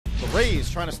Rays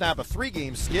trying to snap a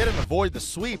 3-game skid and avoid the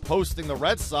sweep, hosting the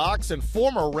Red Sox, and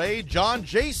former Ray John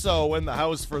Jaso in the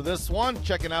house for this one,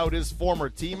 checking out his former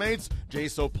teammates.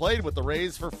 Jaso played with the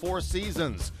Rays for 4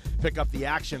 seasons. Pick up the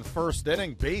action first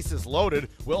inning, bases loaded.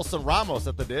 Wilson Ramos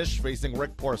at the dish, facing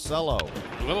Rick Porcello.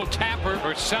 Little tapper,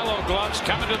 Porcello gloves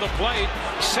coming to the plate.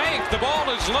 Safe, the ball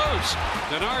is loose.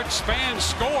 Denard Span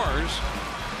scores.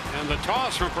 And the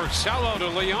toss from Porcello to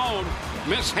Leon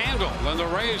mishandled, and the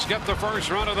Rays get the first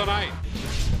run of the night.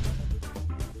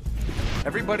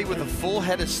 Everybody with a full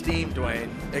head of steam, Dwayne,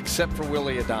 except for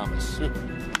Willie Adames.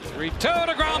 3-2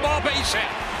 to ground ball, base hit.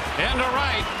 Into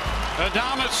right.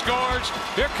 Adames scores.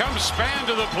 Here comes Span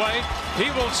to the plate. He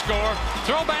will score.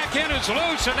 Throw back in is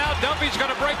loose, and now Duffy's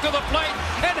going to break to the plate,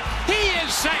 and he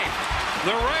is safe.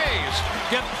 The Rays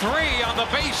get 3 on the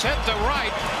base hit to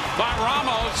right by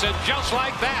Ramos, and just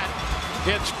like that,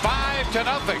 it's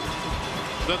 5-0.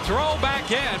 The throw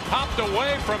back in popped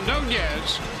away from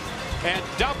Nunez, and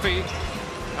Duffy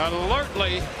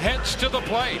alertly heads to the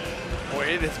plate. Boy,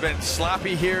 it has been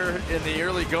sloppy here in the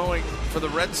early going for the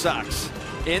Red Sox,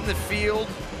 in the field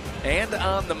and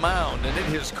on the mound, and it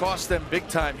has cost them big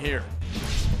time here.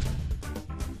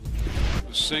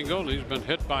 Single, he's been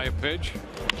hit by a pitch.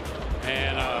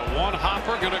 And one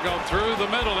hopper going to go through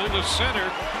the middle into center.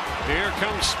 Here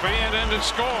comes Span in to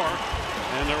score.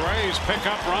 And the Rays pick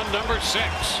up run number 6.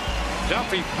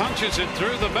 Duffy punches it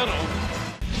through the middle.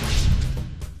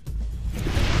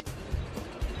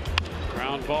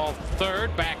 Ground ball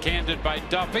third, backhanded by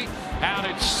Duffy. Out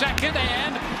at second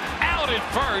and out at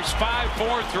first.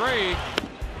 5-4-3.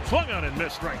 Swung on and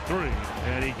missed, strike 3,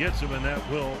 and he gets him, and that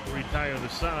will retire the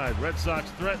side. Red Sox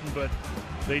threaten, but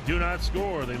they do not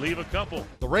score. They leave a couple.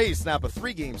 The Rays snap a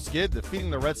 3-game skid,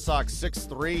 defeating the Red Sox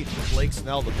 6-3. Blake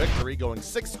Snell the victory, going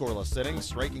 6 scoreless innings,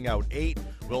 striking out 8.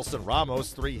 Wilson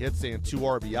Ramos 3 hits and 2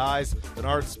 RBIs.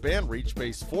 Denard Span reached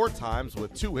base 4 times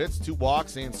with 2 hits, 2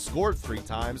 walks, and scored 3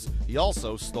 times. He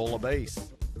also stole a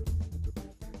base.